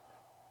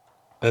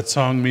That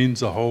song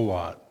means a whole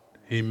lot.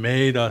 He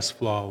made us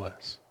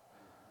flawless.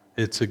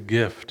 It's a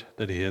gift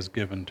that He has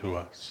given to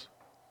us.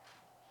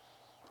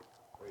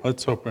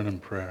 Let's open in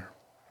prayer.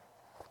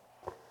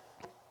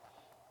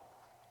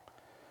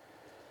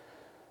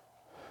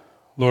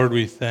 Lord,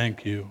 we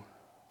thank You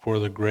for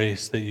the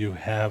grace that You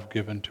have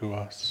given to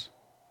us,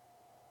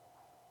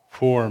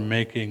 for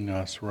making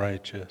us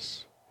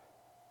righteous,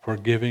 for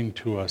giving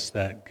to us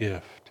that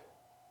gift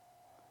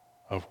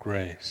of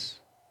grace.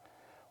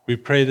 We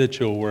pray that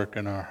You'll work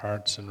in our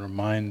hearts and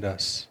remind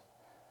us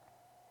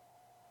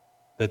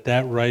that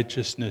that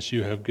righteousness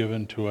You have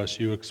given to us,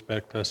 You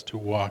expect us to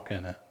walk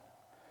in it,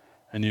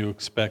 and You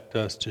expect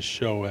us to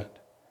show it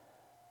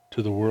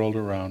to the world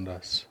around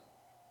us,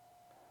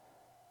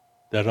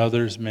 that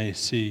others may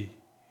see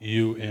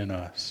You in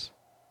us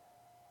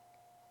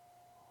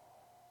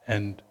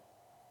and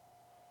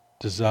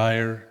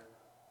desire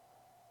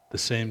the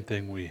same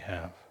thing we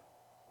have.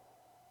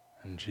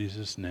 In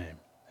Jesus' name,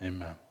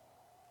 amen.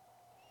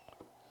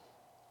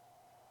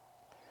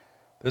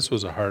 This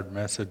was a hard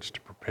message to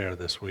prepare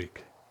this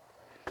week.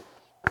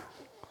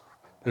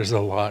 There's a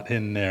lot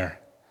in there.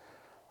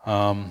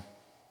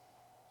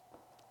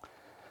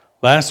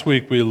 Last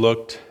week we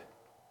looked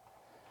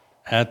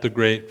at the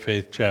great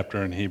faith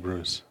chapter in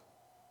Hebrews.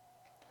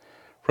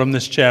 From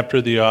this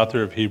chapter, the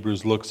author of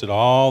Hebrews looks at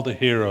all the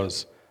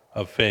heroes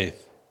of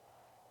faith,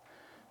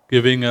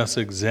 giving us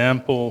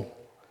example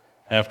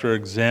after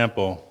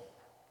example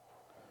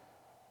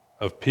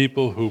of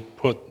people who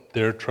put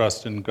their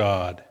trust in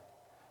God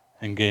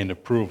and gained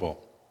approval.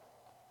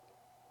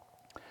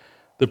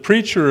 The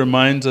preacher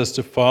reminds us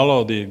to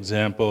follow the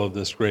example of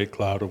this great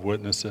cloud of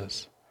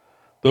witnesses,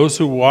 those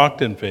who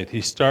walked in faith.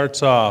 He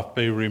starts off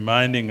by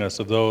reminding us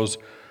of those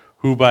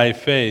who by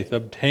faith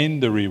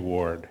obtained the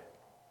reward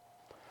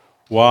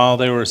while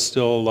they were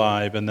still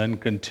alive, and then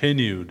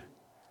continued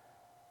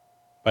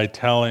by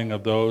telling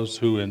of those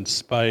who, in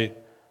spite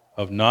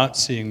of not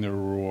seeing the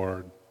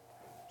reward,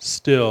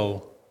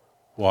 still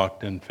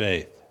walked in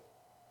faith.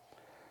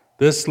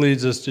 This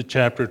leads us to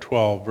chapter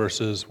 12,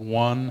 verses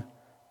 1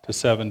 to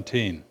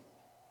 17,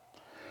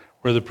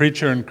 where the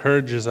preacher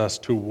encourages us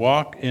to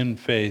walk in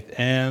faith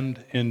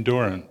and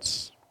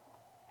endurance.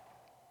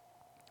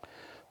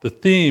 The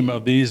theme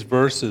of these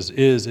verses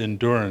is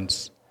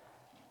endurance.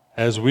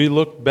 As we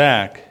look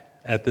back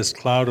at this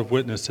cloud of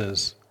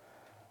witnesses,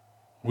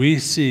 we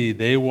see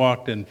they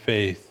walked in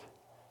faith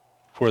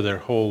for their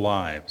whole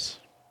lives.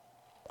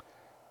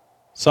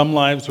 Some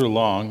lives were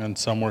long and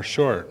some were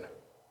short,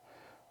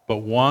 but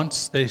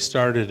once they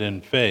started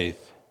in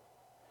faith,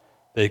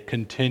 they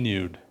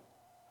continued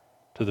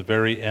to the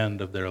very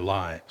end of their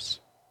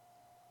lives.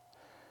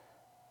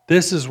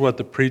 This is what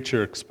the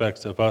preacher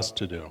expects of us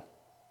to do.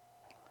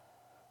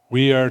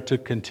 We are to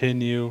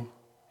continue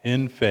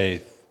in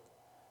faith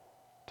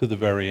to the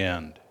very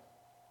end.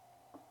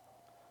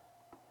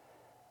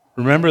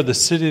 Remember, the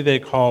city they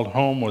called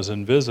home was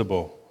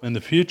invisible. In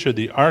the future,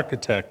 the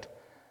architect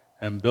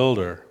and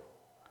builder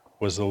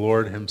was the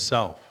Lord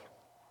Himself.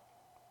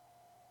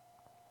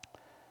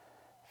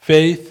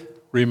 Faith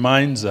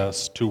reminds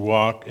us to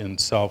walk in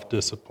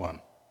self-discipline.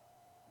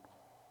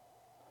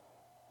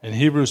 In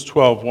Hebrews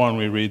 12:1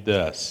 we read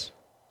this: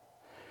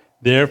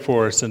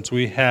 "Therefore, since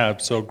we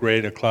have so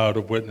great a cloud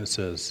of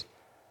witnesses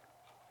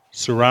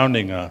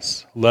surrounding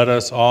us, let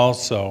us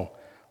also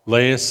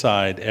lay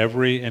aside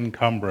every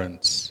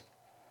encumbrance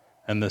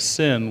and the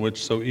sin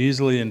which so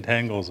easily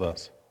entangles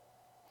us.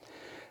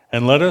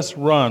 And let us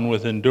run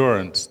with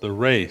endurance the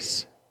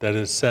race that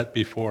is set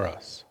before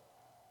us."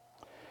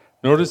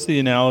 Notice the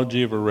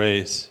analogy of a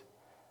race.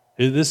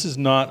 This is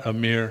not a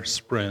mere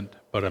sprint,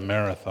 but a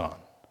marathon.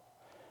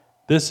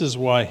 This is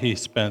why he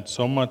spent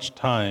so much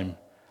time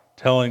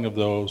telling of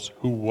those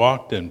who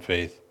walked in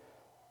faith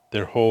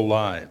their whole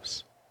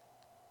lives,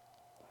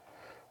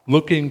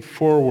 looking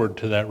forward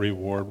to that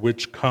reward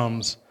which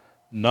comes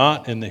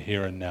not in the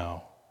here and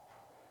now,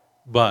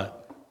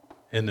 but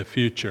in the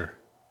future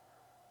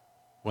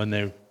when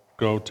they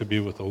go to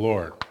be with the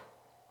Lord.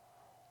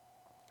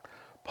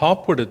 Paul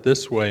put it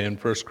this way in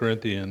 1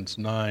 Corinthians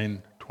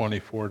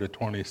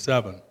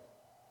 9:24-27.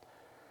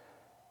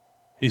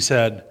 He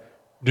said,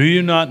 "Do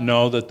you not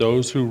know that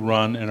those who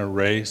run in a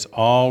race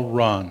all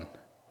run,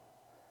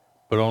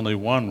 but only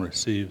one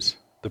receives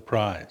the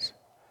prize?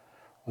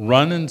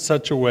 Run in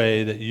such a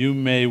way that you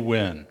may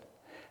win.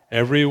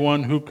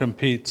 Everyone who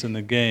competes in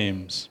the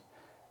games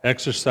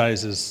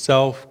exercises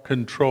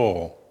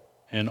self-control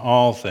in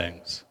all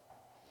things.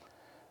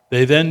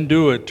 They then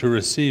do it to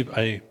receive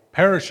a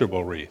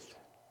perishable wreath,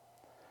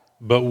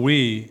 but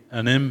we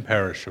an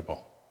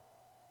imperishable.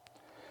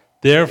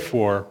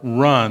 Therefore,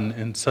 run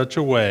in such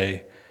a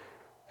way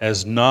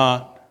as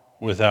not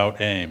without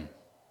aim.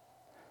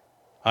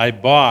 I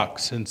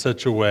box in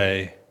such a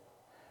way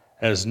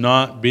as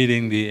not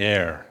beating the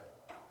air,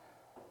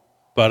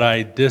 but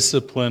I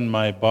discipline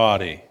my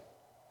body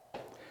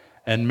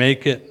and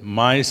make it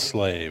my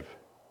slave,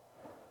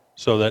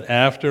 so that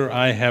after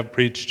I have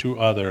preached to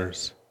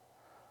others,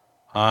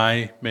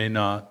 I may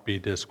not be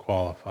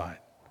disqualified."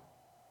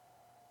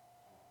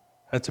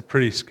 That's a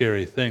pretty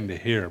scary thing to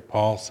hear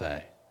Paul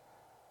say.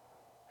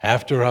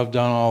 After I've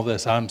done all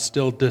this, I'm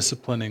still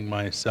disciplining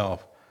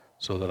myself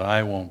so that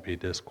I won't be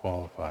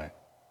disqualified.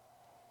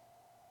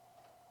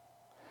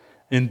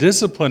 In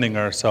disciplining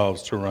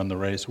ourselves to run the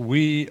race,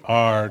 we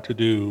are to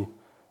do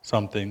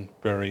something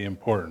very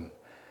important.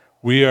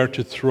 We are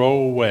to throw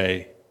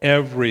away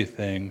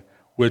everything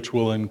which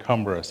will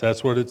encumber us.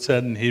 That's what it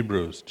said in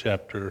Hebrews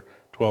chapter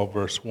 12,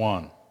 verse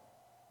 1.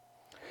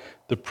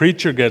 The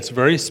preacher gets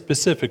very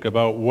specific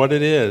about what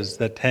it is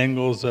that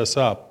tangles us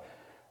up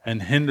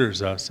and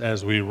hinders us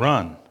as we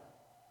run.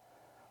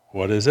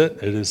 What is it?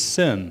 It is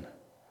sin.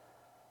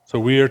 So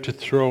we are to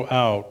throw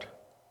out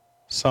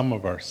some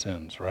of our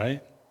sins,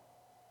 right?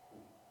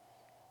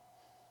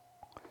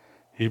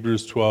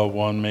 Hebrews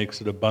 12:1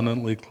 makes it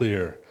abundantly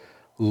clear.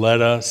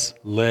 Let us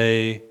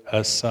lay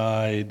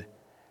aside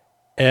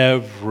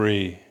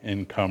every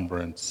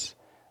encumbrance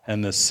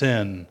and the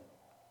sin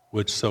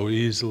which so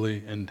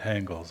easily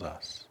entangles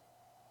us.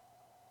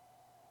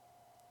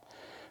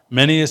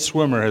 Many a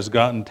swimmer has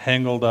gotten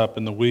tangled up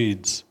in the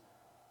weeds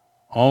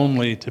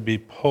only to be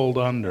pulled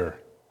under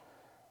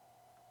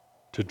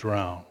to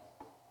drown.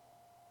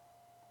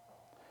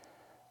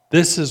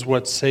 This is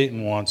what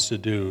Satan wants to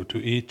do to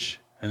each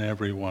and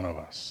every one of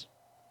us.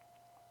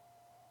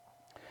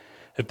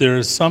 If there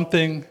is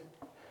something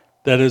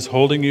that is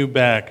holding you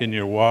back in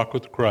your walk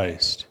with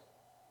Christ,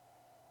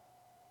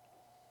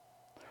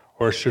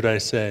 or should I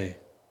say,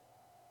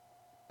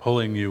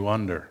 pulling you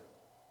under,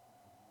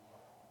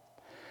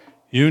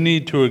 you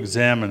need to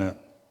examine it,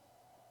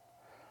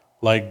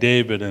 like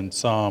David in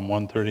Psalm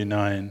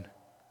 139,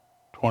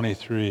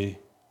 23,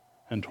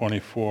 and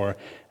 24,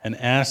 and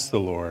ask the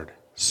Lord,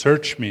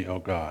 search me, O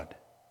God,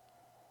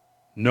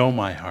 know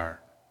my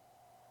heart,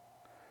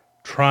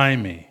 try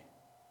me,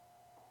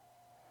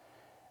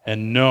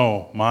 and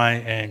know my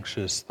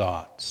anxious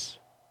thoughts,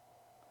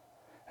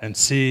 and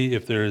see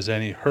if there is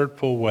any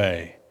hurtful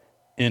way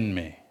in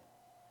me,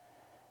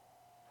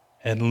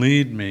 and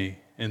lead me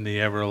in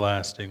the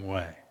everlasting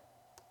way.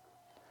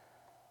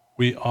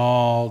 We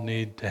all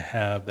need to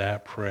have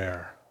that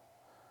prayer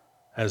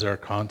as our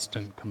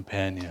constant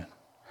companion.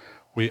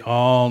 We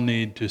all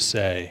need to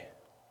say,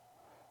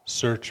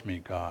 search me,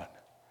 God,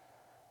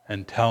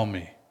 and tell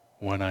me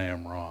when I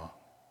am wrong.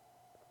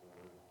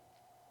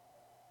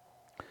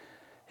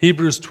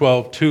 Hebrews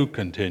 12:2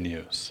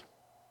 continues,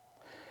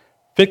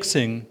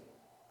 fixing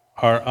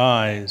our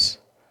eyes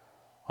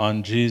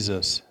on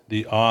Jesus,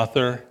 the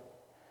author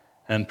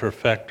and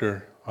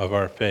perfecter of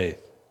our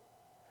faith,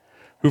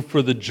 who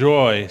for the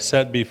joy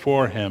set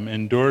before him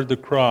endured the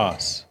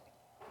cross,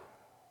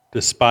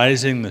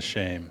 despising the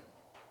shame,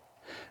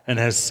 and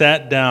has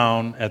sat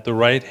down at the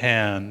right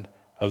hand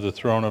of the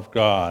throne of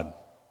God.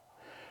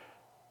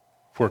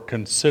 For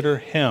consider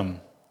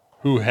him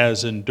who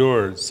has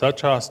endured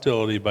such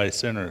hostility by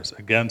sinners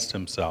against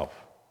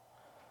himself,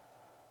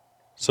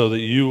 so that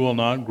you will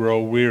not grow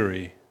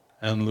weary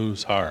and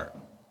lose heart.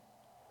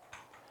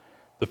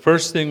 The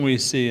first thing we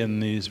see in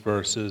these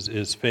verses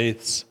is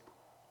faith's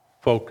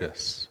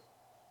focus.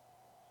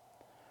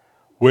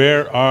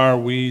 Where are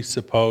we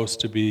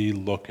supposed to be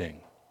looking?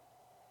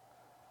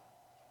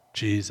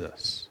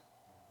 Jesus.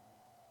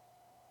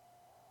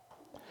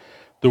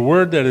 The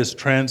word that is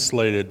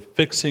translated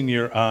fixing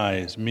your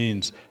eyes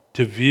means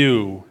to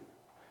view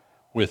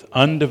with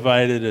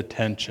undivided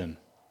attention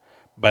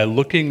by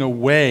looking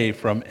away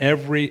from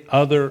every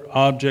other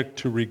object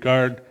to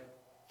regard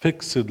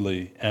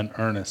fixedly and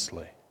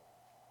earnestly.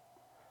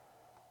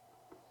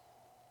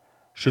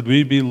 Should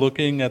we be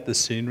looking at the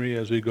scenery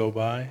as we go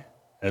by,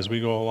 as we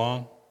go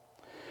along?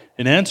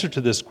 In answer to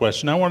this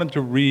question, I wanted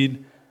to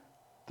read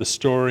the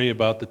story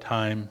about the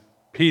time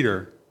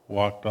Peter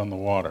walked on the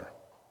water.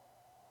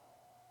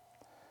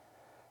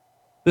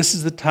 This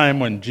is the time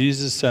when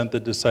Jesus sent the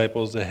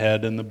disciples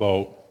ahead in the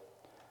boat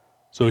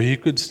so he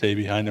could stay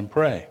behind and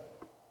pray.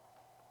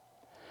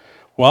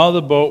 While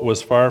the boat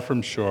was far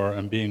from shore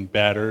and being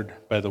battered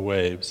by the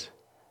waves,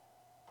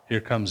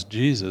 here comes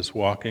Jesus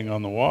walking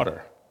on the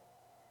water.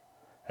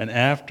 And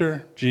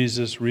after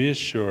Jesus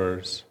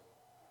reassures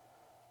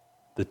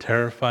the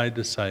terrified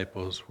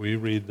disciples, we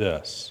read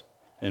this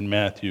in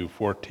Matthew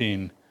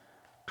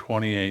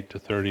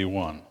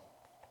 14:28-31.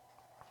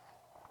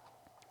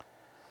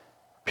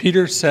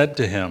 Peter said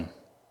to him,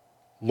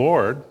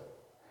 Lord,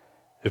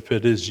 if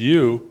it is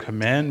you,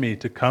 command me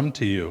to come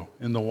to you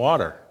in the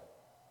water.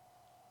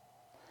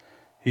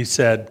 He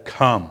said,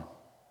 come.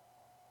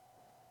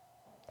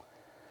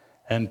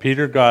 And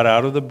Peter got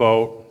out of the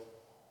boat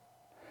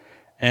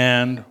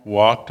and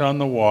walked on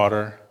the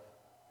water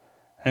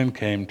and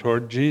came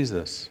toward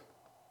Jesus.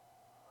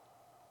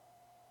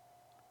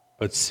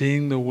 But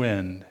seeing the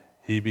wind,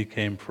 he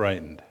became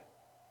frightened.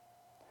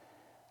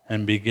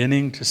 And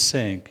beginning to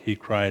sink, he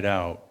cried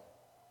out,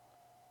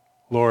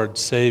 Lord,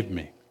 save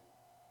me.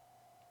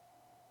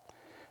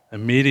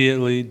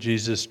 Immediately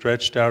Jesus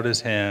stretched out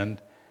his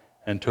hand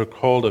and took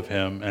hold of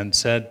him and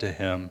said to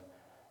him,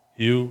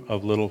 you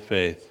of little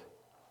faith,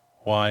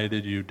 why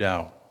did you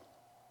doubt?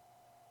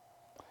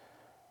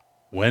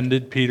 When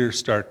did Peter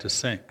start to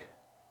sink?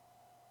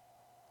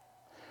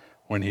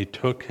 when he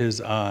took his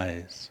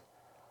eyes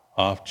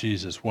off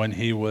Jesus, when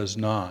he was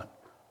not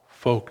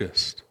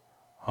focused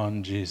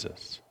on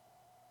Jesus.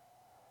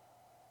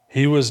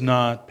 He was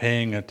not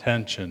paying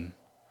attention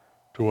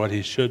to what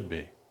he should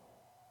be.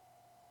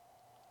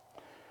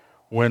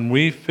 When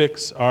we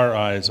fix our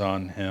eyes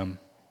on him,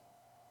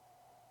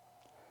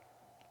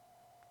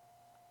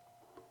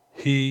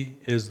 he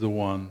is the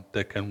one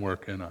that can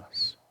work in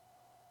us.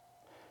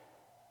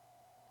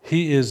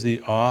 He is the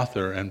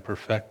author and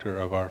perfecter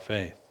of our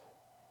faith.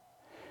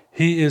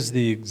 He is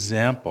the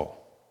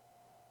example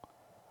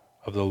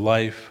of the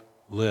life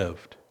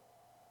lived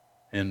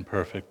in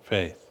perfect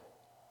faith.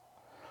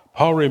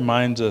 Paul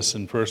reminds us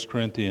in 1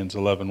 Corinthians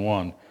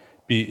 11:1,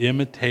 "Be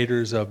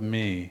imitators of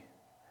me,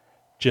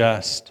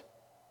 just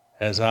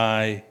as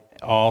I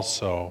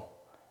also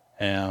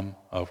am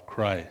of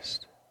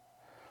Christ."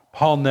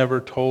 Paul never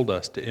told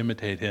us to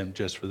imitate him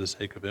just for the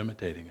sake of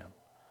imitating him.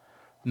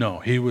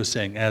 No, he was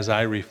saying, as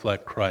I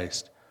reflect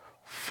Christ,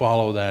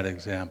 follow that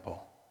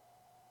example.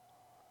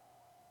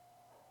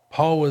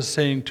 Paul was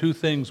saying two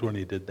things when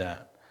he did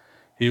that.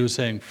 He was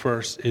saying,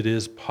 first, it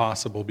is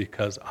possible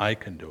because I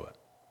can do it.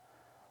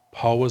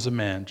 Paul was a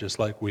man just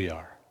like we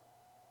are.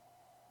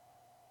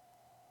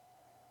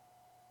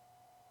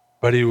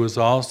 But he was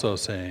also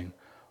saying,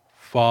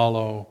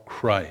 follow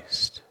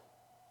Christ.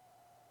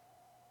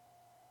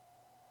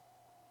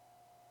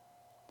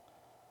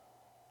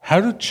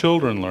 How do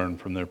children learn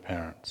from their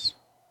parents?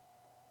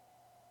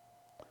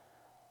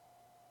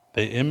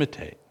 They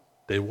imitate,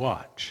 they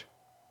watch.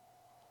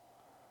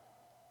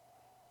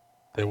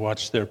 They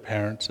watch their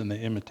parents and they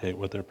imitate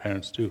what their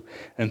parents do.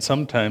 And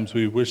sometimes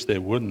we wish they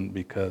wouldn't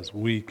because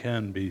we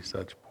can be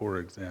such poor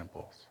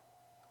examples.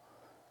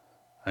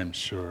 I'm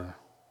sure.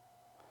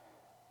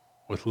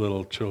 With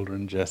little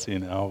children, Jesse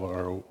and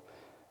Alva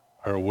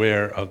are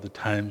aware of the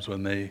times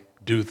when they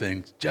do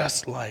things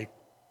just like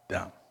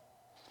them.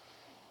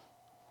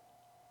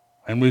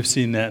 And we've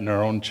seen that in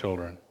our own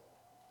children.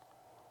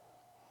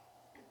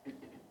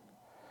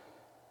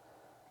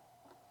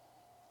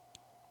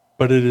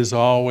 But it is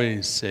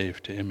always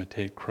safe to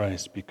imitate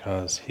Christ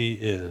because he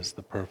is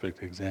the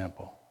perfect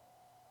example.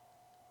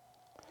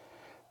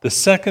 The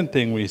second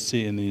thing we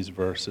see in these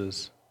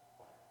verses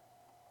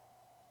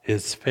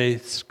is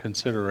faith's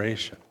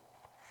consideration.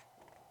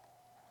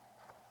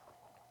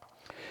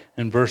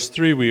 In verse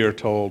 3 we are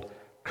told,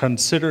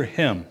 "Consider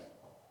him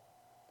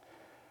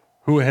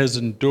who has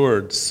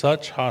endured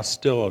such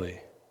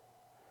hostility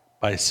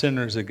by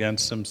sinners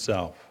against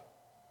himself,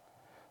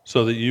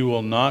 so that you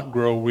will not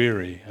grow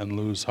weary and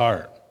lose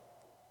heart."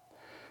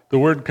 The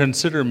word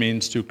consider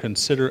means to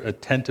consider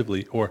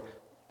attentively or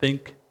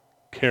think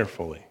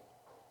carefully.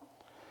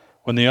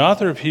 When the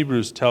author of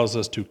Hebrews tells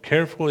us to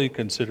carefully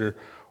consider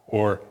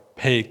or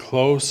pay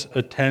close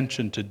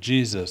attention to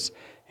Jesus,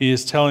 he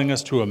is telling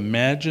us to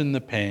imagine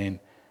the pain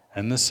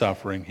and the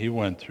suffering he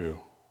went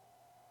through,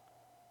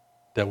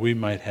 that we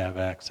might have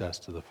access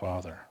to the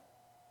Father.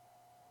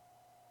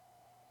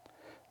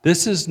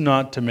 This is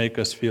not to make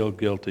us feel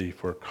guilty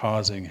for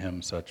causing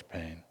him such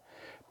pain,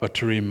 but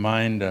to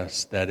remind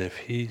us that if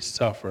he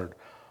suffered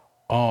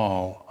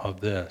all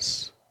of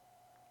this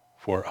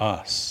for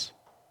us,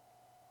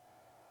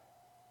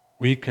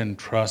 we can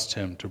trust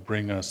him to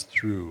bring us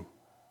through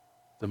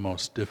the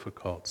most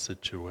difficult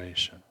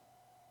situation.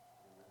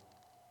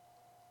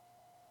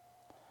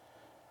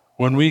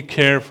 When we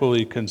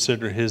carefully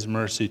consider his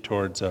mercy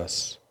towards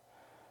us,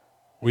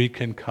 we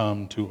can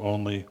come to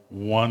only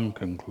one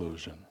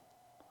conclusion.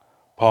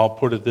 Paul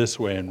put it this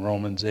way in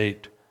Romans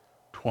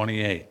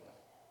 8:28.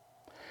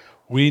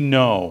 We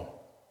know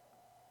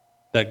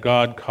that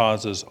God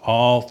causes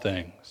all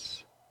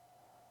things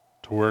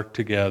to work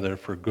together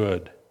for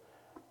good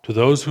to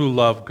those who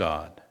love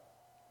God,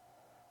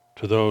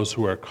 to those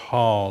who are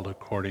called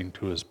according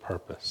to his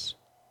purpose.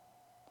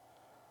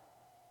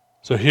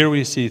 So here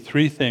we see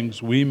three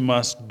things we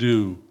must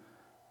do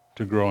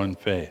to grow in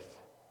faith.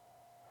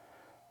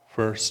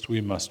 First,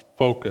 we must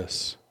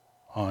focus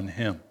on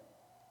him.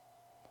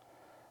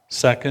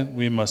 Second,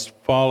 we must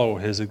follow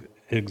his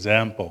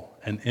example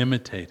and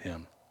imitate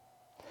him.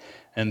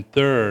 And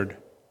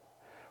third,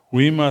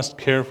 we must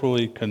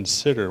carefully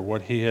consider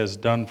what he has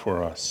done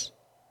for us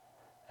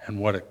and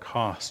what it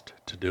cost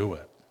to do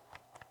it.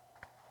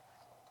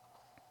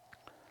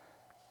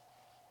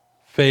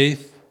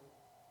 Faith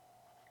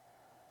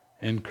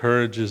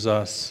encourages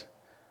us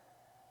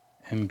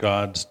in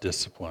God's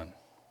discipline.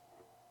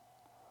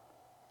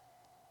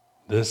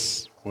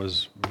 This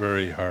was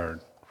very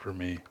hard for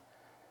me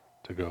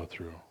to go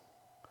through.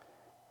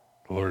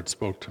 The Lord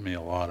spoke to me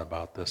a lot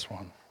about this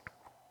one.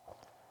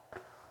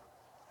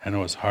 And it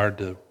was hard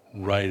to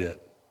write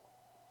it.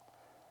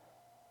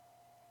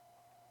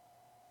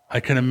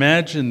 I can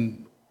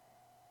imagine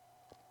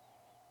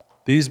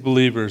these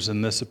believers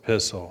in this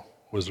epistle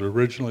was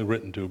originally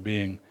written to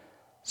being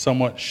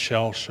somewhat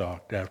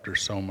shell-shocked after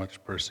so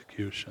much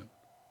persecution.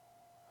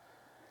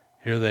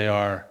 Here they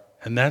are,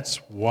 and that's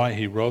why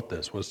he wrote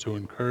this, was to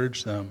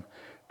encourage them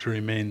to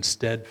remain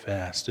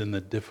steadfast in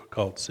the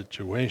difficult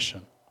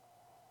situation.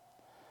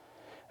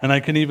 And I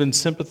can even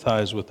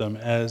sympathize with them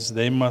as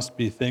they must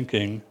be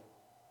thinking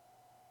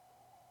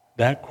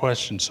that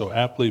question so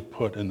aptly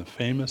put in the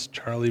famous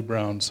Charlie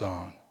Brown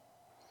song,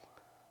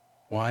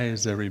 why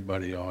is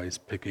everybody always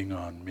picking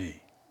on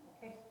me?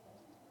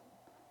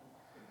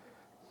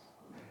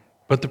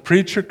 But the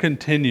preacher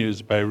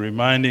continues by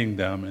reminding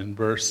them in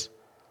verse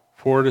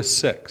 4 to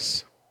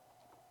 6,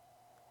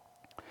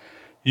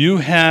 you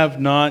have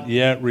not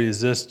yet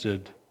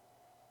resisted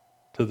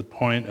to the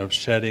point of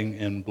shedding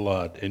in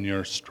blood in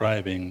your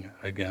striving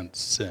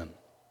against sin.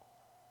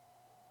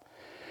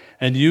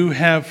 And you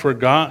have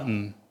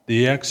forgotten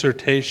the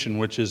exhortation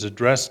which is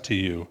addressed to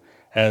you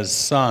as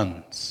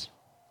sons.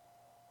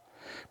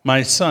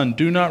 My son,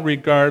 do not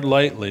regard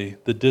lightly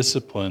the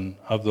discipline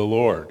of the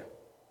Lord,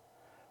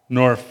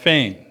 nor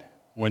faint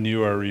when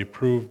you are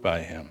reproved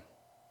by him.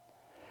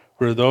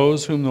 For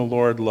those whom the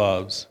Lord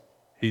loves,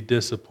 he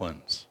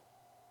disciplines,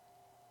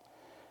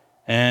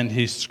 and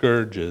he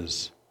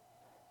scourges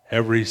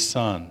every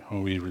son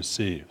whom he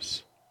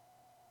receives.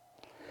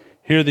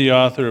 Here the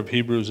author of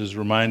Hebrews is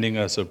reminding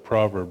us of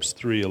Proverbs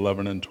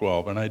 3:11 and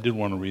 12, and I did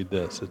want to read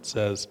this. It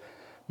says,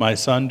 my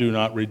son, do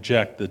not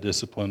reject the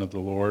discipline of the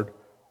Lord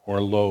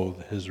or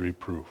loathe his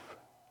reproof.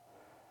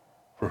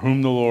 For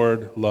whom the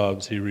Lord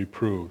loves, he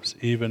reproves,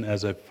 even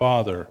as a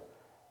father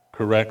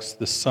corrects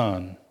the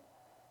son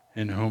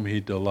in whom he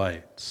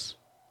delights.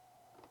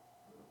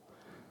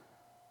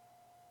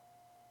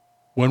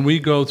 When we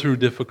go through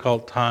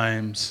difficult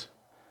times,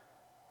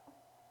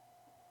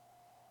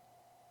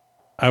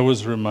 I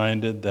was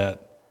reminded that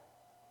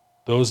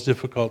those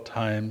difficult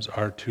times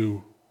are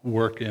to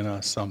work in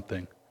us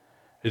something.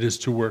 It is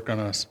to work on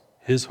us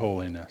his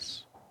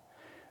holiness.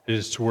 It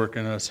is to work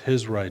in us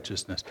his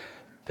righteousness.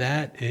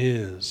 That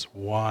is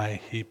why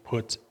he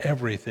puts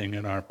everything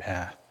in our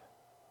path,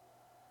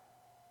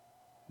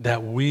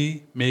 that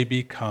we may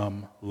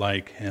become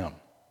like him.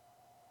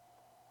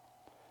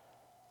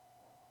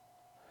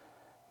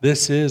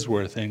 This is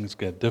where things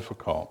get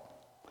difficult.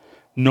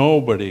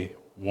 Nobody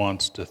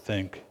wants to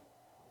think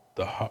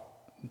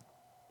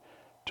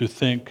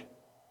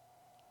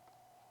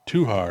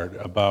too hard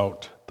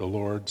about the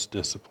Lord's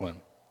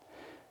discipline.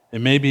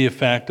 It may be a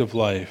fact of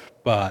life,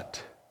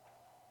 but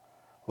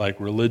like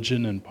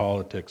religion and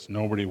politics,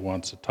 nobody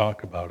wants to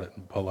talk about it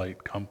in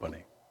polite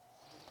company.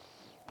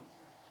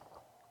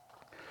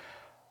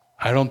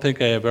 I don't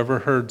think I have ever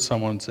heard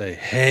someone say,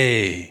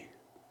 hey,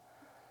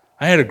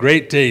 I had a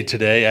great day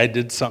today. I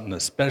did something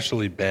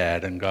especially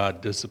bad and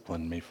God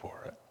disciplined me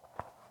for it.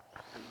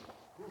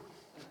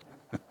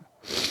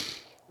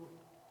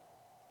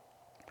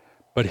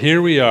 But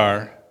here we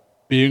are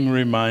being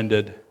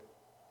reminded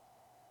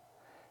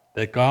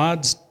that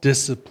God's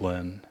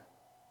discipline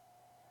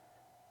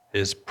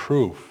is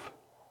proof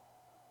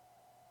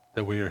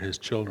that we are his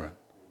children.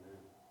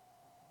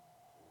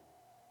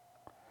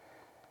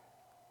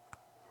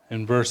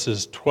 In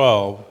verses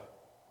 12,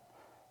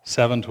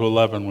 7 to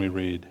 11 we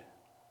read,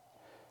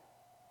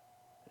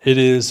 it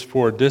is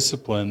for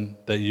discipline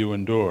that you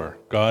endure.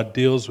 God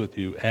deals with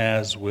you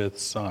as with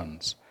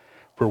sons.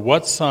 For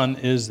what son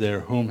is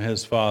there whom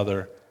his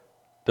father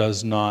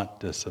does not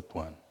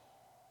discipline?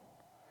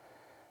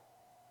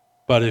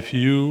 But if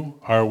you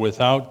are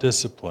without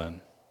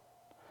discipline,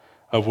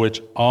 of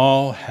which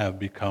all have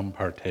become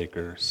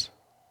partakers,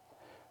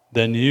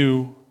 then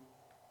you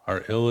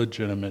are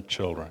illegitimate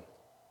children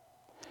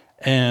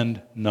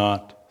and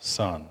not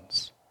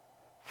sons.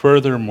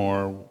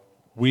 Furthermore,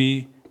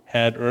 we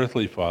had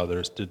earthly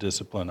fathers to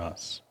discipline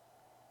us,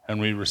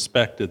 and we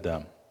respected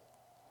them.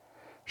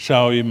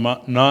 Shall we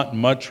not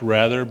much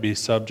rather be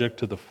subject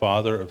to the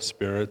Father of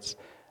spirits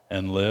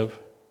and live?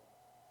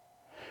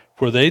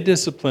 For they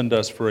disciplined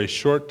us for a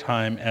short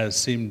time as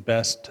seemed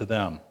best to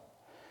them,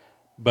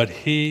 but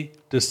he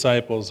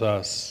disciplines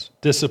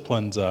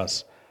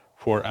us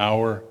for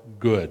our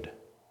good,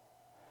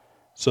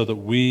 so that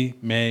we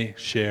may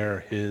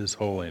share his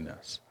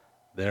holiness.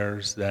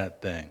 There's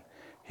that thing.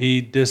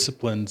 He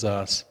disciplines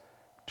us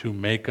to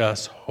make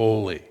us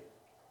holy.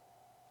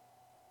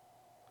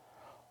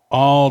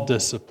 All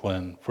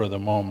discipline for the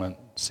moment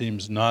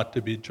seems not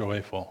to be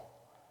joyful,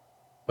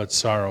 but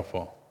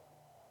sorrowful.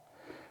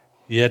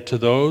 Yet to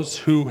those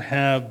who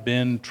have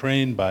been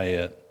trained by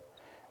it,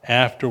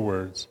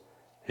 afterwards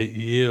it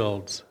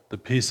yields the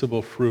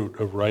peaceable fruit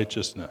of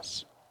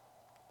righteousness.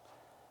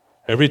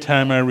 Every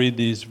time I read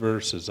these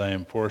verses, I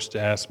am forced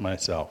to ask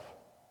myself,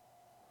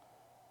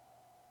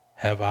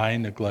 have I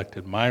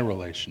neglected my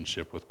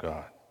relationship with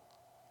God?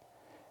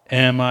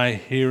 Am I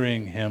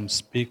hearing him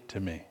speak to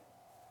me,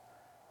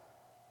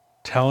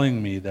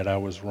 telling me that I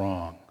was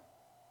wrong?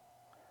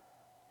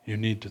 You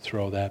need to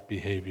throw that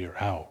behavior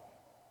out.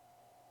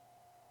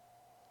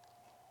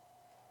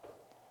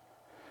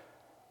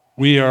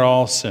 We are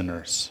all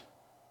sinners,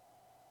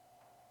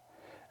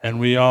 and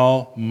we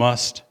all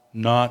must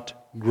not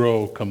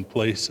grow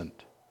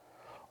complacent,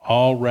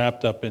 all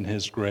wrapped up in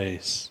his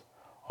grace,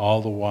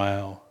 all the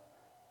while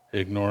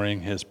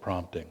ignoring his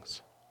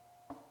promptings.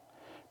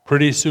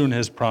 Pretty soon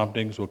his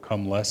promptings will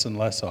come less and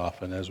less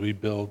often as we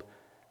build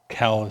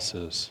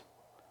calluses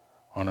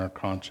on our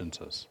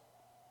consciences.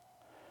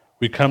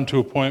 We come to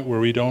a point where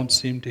we don't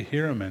seem to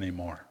hear him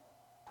anymore.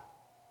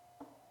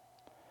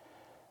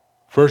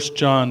 1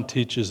 John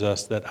teaches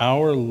us that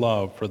our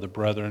love for the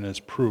brethren is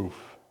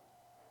proof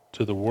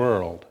to the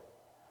world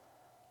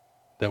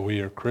that we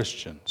are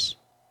Christians.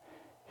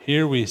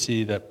 Here we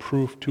see that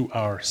proof to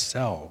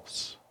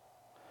ourselves,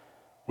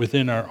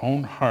 within our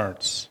own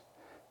hearts,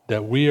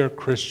 that we are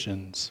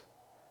Christians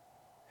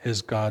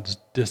is God's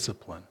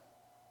discipline.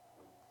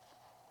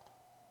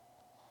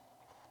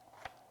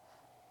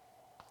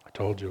 I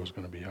told you it was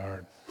going to be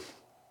hard.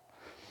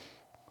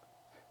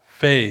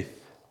 Faith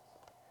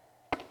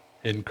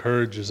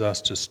encourages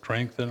us to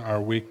strengthen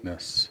our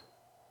weakness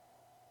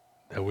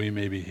that we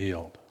may be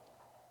healed.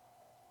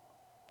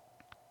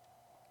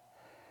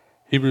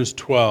 Hebrews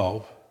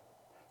 12,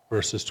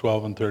 verses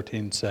 12 and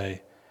 13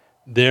 say,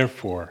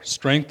 "Therefore,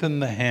 strengthen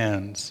the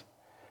hands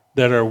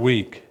that are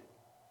weak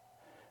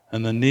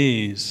and the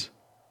knees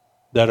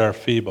that are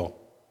feeble,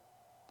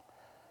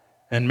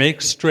 and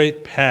make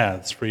straight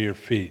paths for your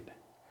feet,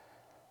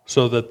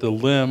 so that the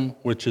limb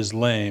which is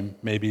lame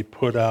may not be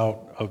put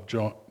out of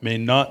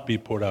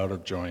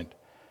joint,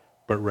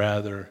 but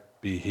rather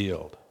be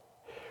healed."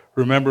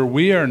 Remember,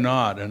 we are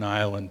not an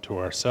island to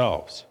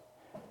ourselves.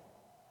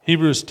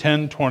 Hebrews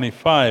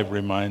 10:25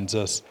 reminds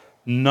us,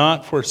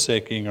 not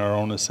forsaking our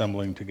own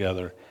assembling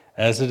together,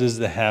 as it is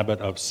the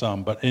habit of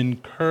some, but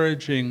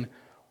encouraging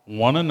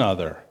one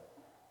another,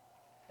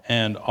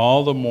 and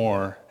all the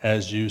more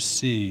as you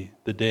see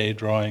the day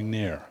drawing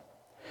near.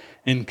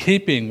 In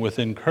keeping with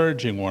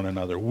encouraging one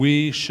another,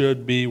 we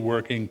should be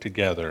working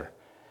together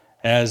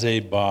as a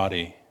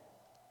body,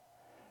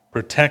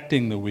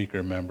 protecting the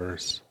weaker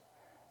members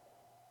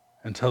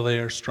until they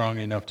are strong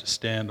enough to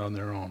stand on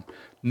their own.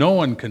 No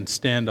one can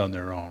stand on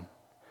their own,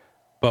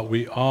 but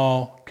we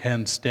all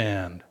can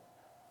stand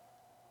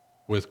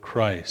with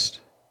Christ.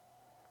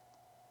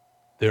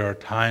 There are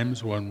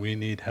times when we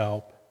need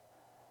help,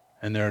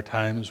 and there are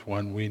times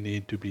when we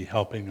need to be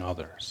helping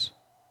others.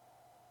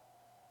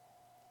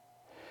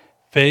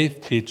 Faith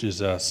teaches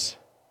us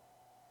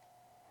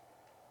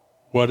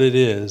what it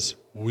is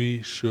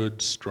we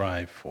should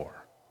strive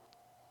for.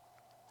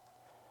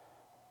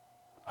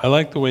 I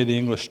like the way the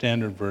English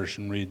Standard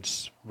Version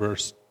reads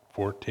verse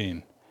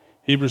 14.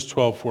 Hebrews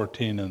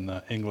 12:14 in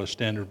the English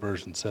Standard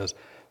Version says,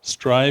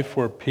 "Strive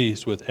for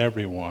peace with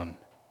everyone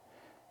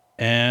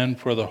and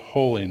for the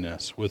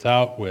holiness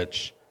without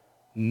which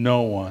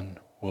no one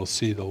will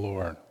see the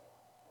Lord."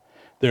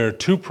 There are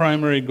two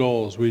primary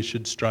goals we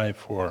should strive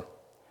for: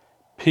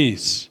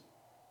 peace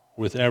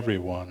with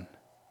everyone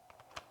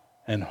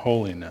and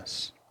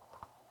holiness.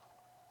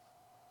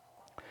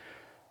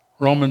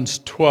 Romans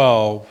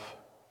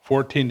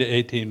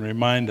 12:14-18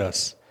 remind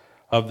us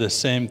of the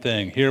same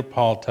thing. Here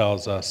Paul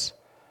tells us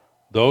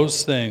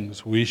those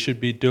things we should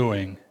be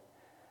doing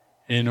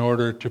in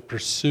order to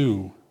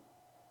pursue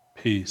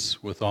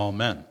peace with all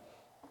men.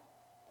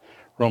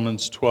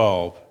 Romans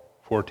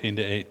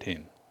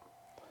 12:14-18.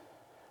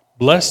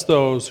 "Bless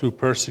those who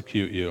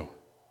persecute you.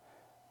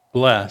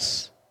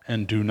 Bless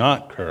and do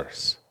not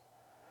curse.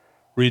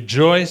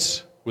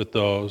 Rejoice with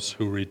those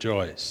who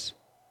rejoice.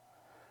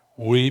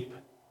 Weep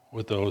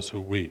with those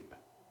who weep.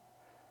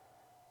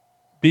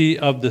 Be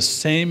of the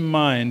same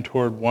mind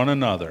toward one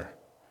another.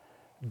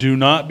 Do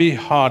not be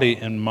haughty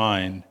in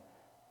mind,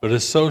 but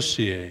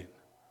associate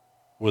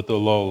with the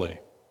lowly.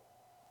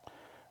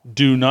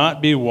 Do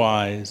not be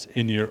wise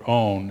in your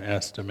own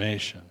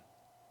estimation.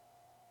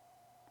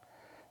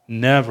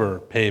 Never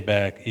pay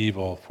back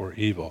evil for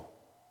evil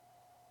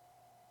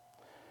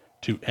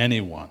to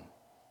anyone.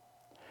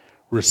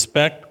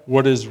 Respect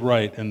what is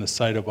right in the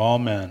sight of all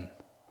men.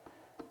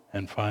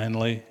 And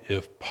finally,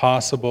 if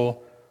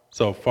possible,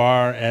 so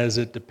far as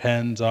it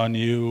depends on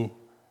you,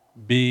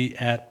 be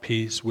at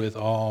peace with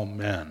all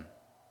men."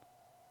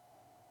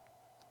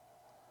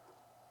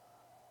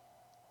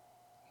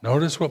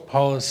 Notice what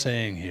Paul is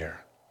saying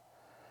here.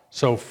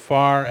 So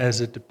far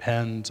as it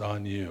depends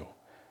on you.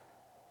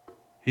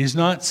 He's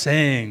not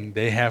saying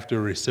they have to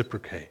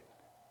reciprocate.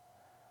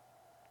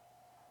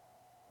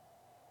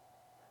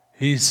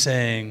 He's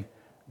saying,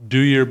 do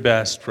your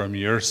best from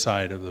your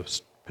side of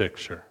the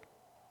picture.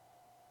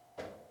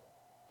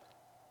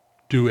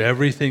 Do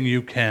everything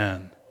you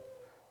can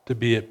to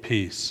be at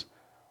peace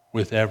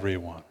with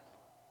everyone.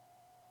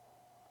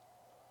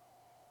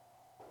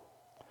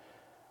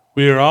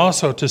 We are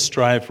also to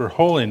strive for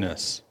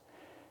holiness.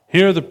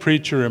 Here the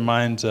preacher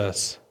reminds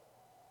us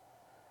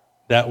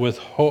that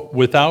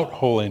without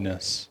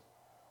holiness,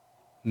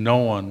 no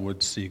one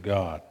would see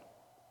God.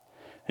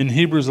 In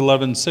Hebrews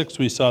 11:6,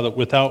 we saw that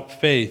without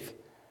faith,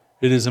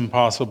 it is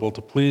impossible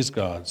to please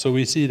God. So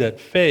we see that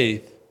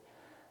faith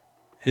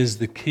is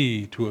the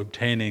key to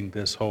obtaining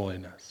this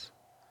holiness.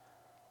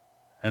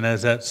 And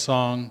as that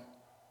song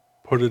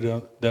put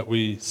it, that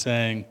we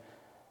sang,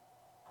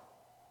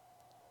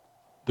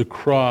 the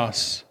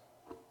cross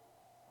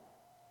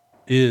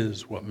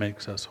is what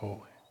makes us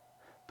holy.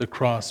 The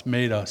cross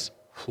made us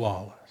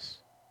flawless.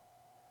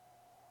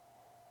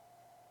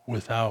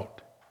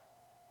 Without.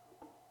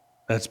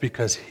 That's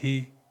because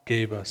He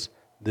gave us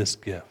this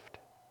gift.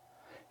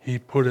 He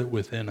put it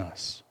within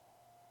us.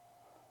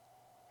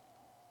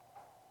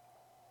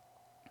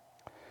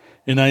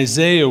 In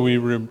Isaiah, we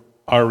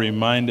are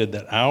reminded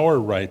that our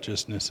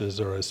righteousnesses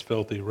are as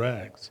filthy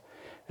rags.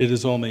 It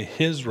is only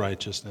His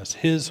righteousness,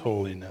 His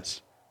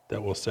holiness,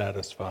 that will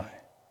satisfy.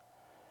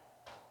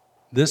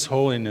 This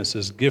holiness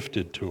is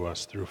gifted to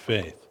us through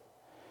faith.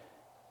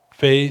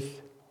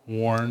 Faith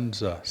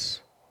warns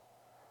us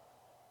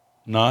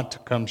not to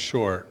come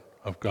short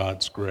of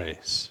God's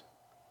grace.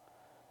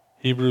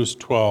 Hebrews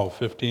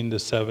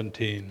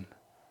 12:15-17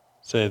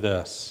 say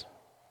this: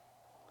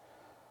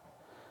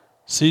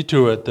 "See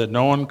to it that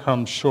no one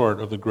comes short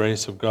of the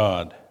grace of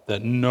God,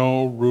 that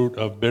no root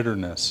of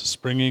bitterness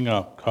springing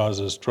up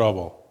causes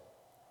trouble,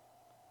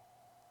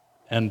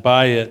 and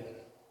by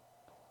it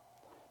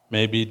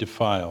may be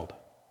defiled,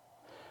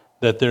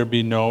 that there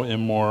be no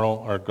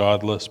immoral or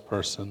godless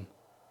person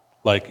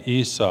like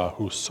Esau,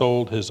 who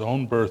sold his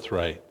own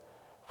birthright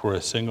for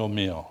a single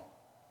meal.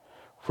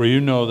 For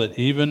you know that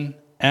even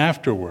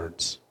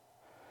afterwards,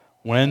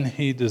 when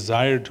he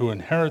desired to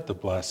inherit the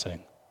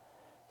blessing,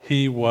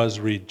 he was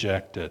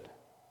rejected,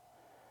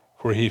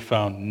 for he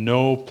found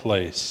no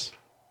place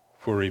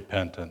for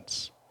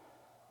repentance,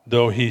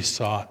 though he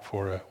sought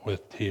for it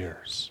with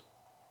tears."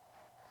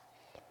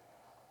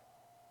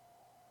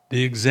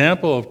 The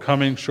example of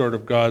coming short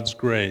of God's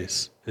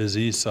grace is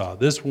Esau.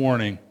 This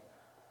warning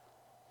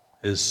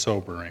is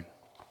sobering,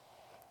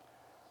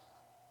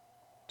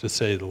 to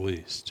say the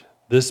least.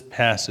 This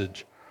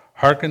passage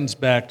harkens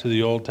back to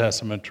the Old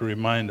Testament to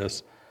remind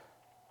us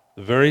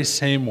the very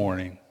same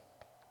warning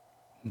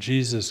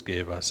Jesus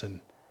gave us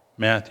in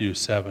Matthew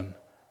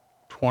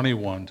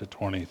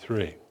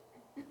 7:21-23.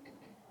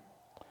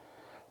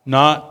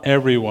 "Not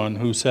everyone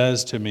who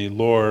says to me,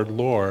 'Lord,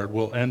 Lord,'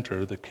 will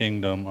enter the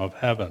kingdom of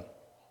heaven,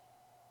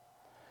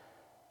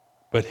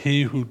 but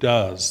he who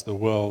does the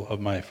will of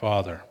my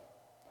Father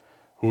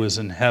who is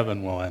in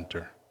heaven will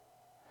enter.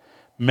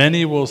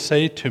 Many will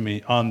say to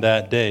me on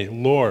that day,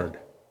 'Lord,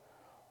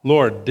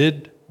 Lord,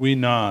 did we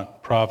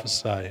not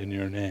prophesy in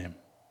your name?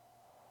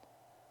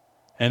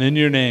 And in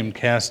your name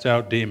cast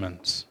out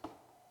demons?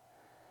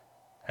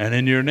 And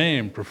in your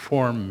name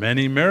perform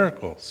many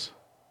miracles?'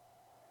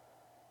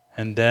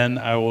 And then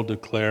I will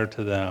declare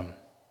to them,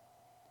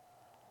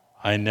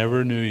 'I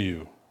never knew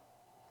you.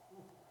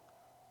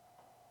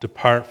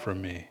 Depart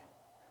from me,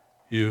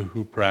 you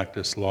who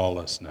practice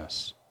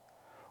lawlessness.'"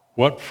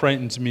 What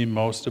frightens me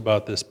most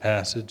about this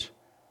passage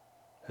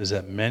is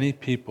that many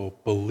people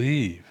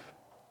believe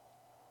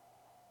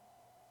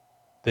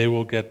they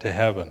will get to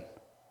heaven,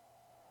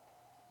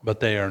 but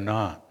they are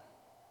not.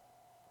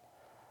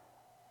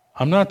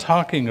 I'm not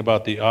talking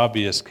about the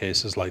obvious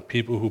cases like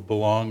people who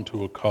belong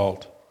to a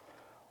cult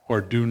or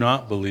do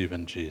not believe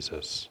in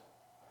Jesus.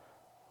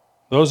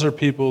 These are the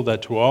people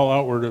that to all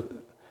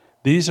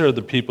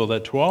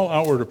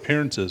outward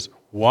appearances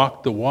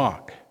walk the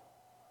walk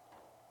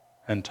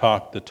and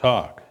talk the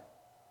talk.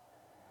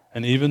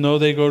 And even though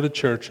they go to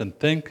church and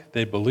think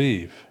they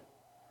believe,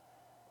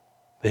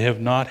 they have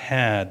not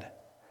had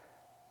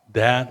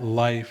that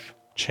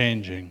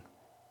life-changing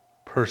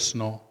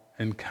personal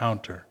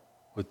encounter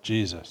with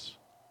Jesus.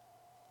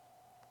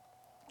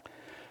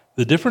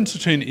 The difference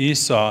between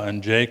Esau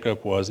and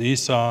Jacob was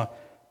Esau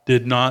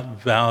did not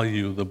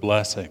value the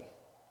blessing,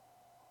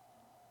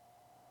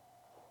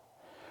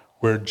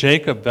 where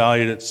Jacob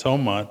valued it so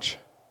much,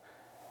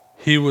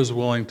 he was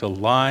willing to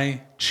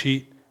lie,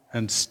 cheat,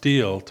 and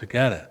steal to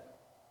get it.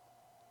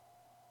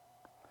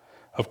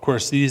 Of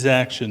course, these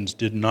actions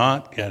did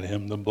not get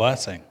him the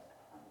blessing.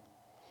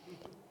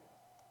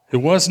 It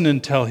wasn't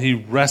until he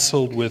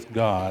wrestled with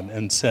God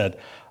and said,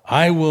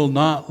 "I will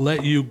not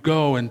let you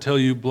go until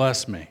you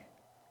bless me."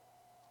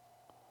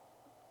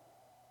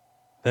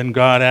 Then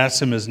God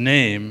asked him his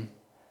name,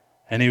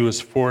 and he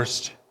was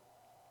forced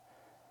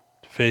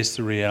to face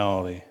the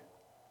reality.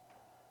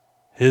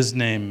 His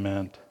name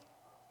meant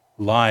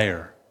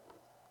liar,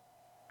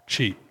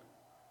 cheat,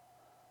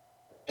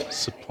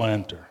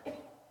 supplanter.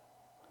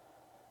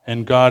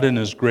 And God, in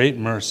His great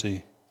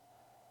mercy,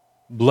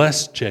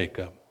 blessed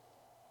Jacob.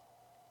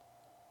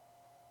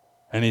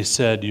 And He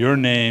said, "Your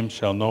name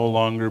shall no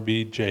longer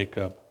be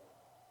Jacob,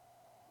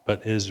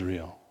 but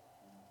Israel.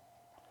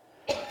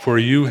 For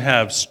you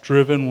have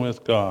striven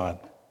with God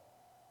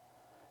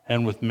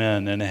and with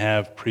men and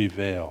have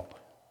prevailed."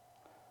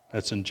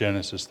 That's in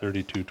Genesis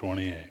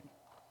 32:28.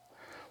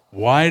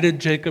 Why did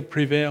Jacob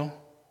prevail?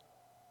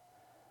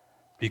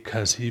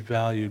 Because he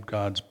valued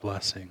God's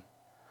blessing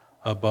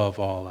above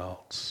all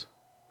else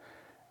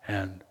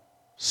and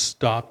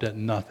stopped at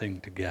nothing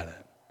to get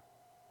it.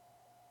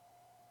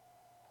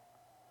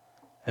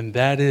 And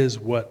that is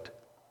what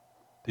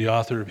the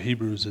author of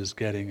Hebrews is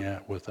getting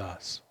at with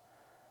us.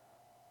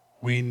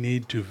 We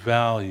need to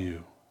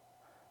value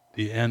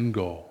the end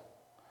goal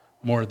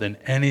more than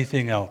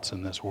anything else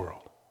in this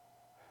world.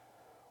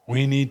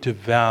 We need to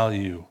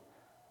value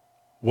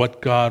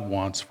what God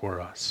wants for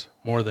us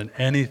more than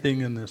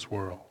anything in this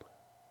world.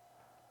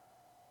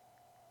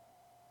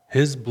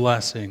 His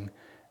blessing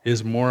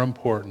is more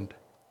important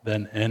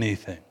than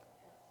anything.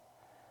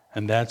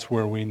 And that's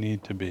where we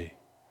need to be.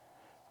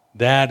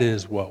 That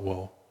is what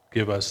will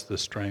give us the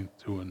strength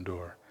to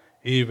endure,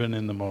 even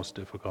in the most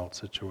difficult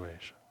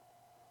situation.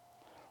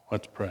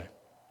 Let's pray.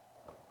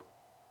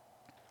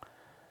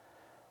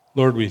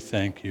 Lord, we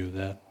thank you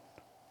that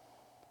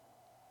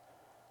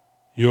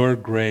your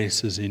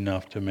grace is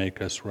enough to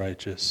make us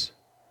righteous.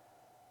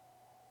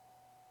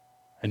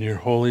 And your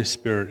Holy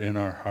Spirit in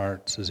our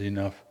hearts is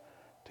enough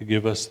to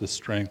give us the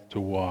strength to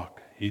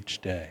walk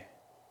each day.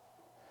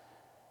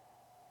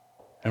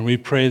 And we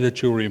pray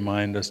that you'll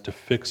remind us to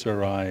fix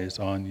our eyes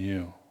on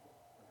you,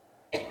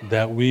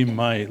 that we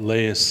might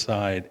lay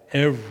aside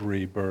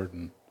every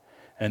burden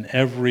and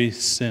every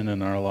sin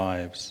in our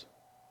lives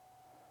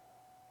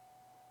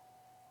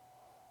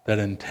that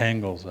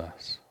entangles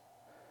us,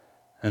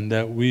 and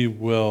that we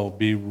will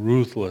be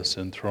ruthless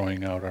in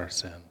throwing out our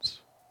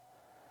sins,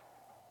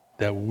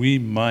 that we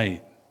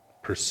might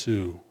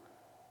pursue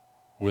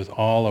with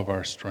all of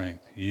our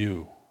strength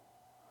you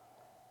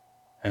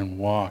and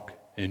walk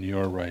in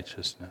your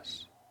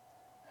righteousness.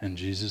 In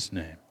Jesus'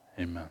 name,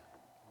 amen.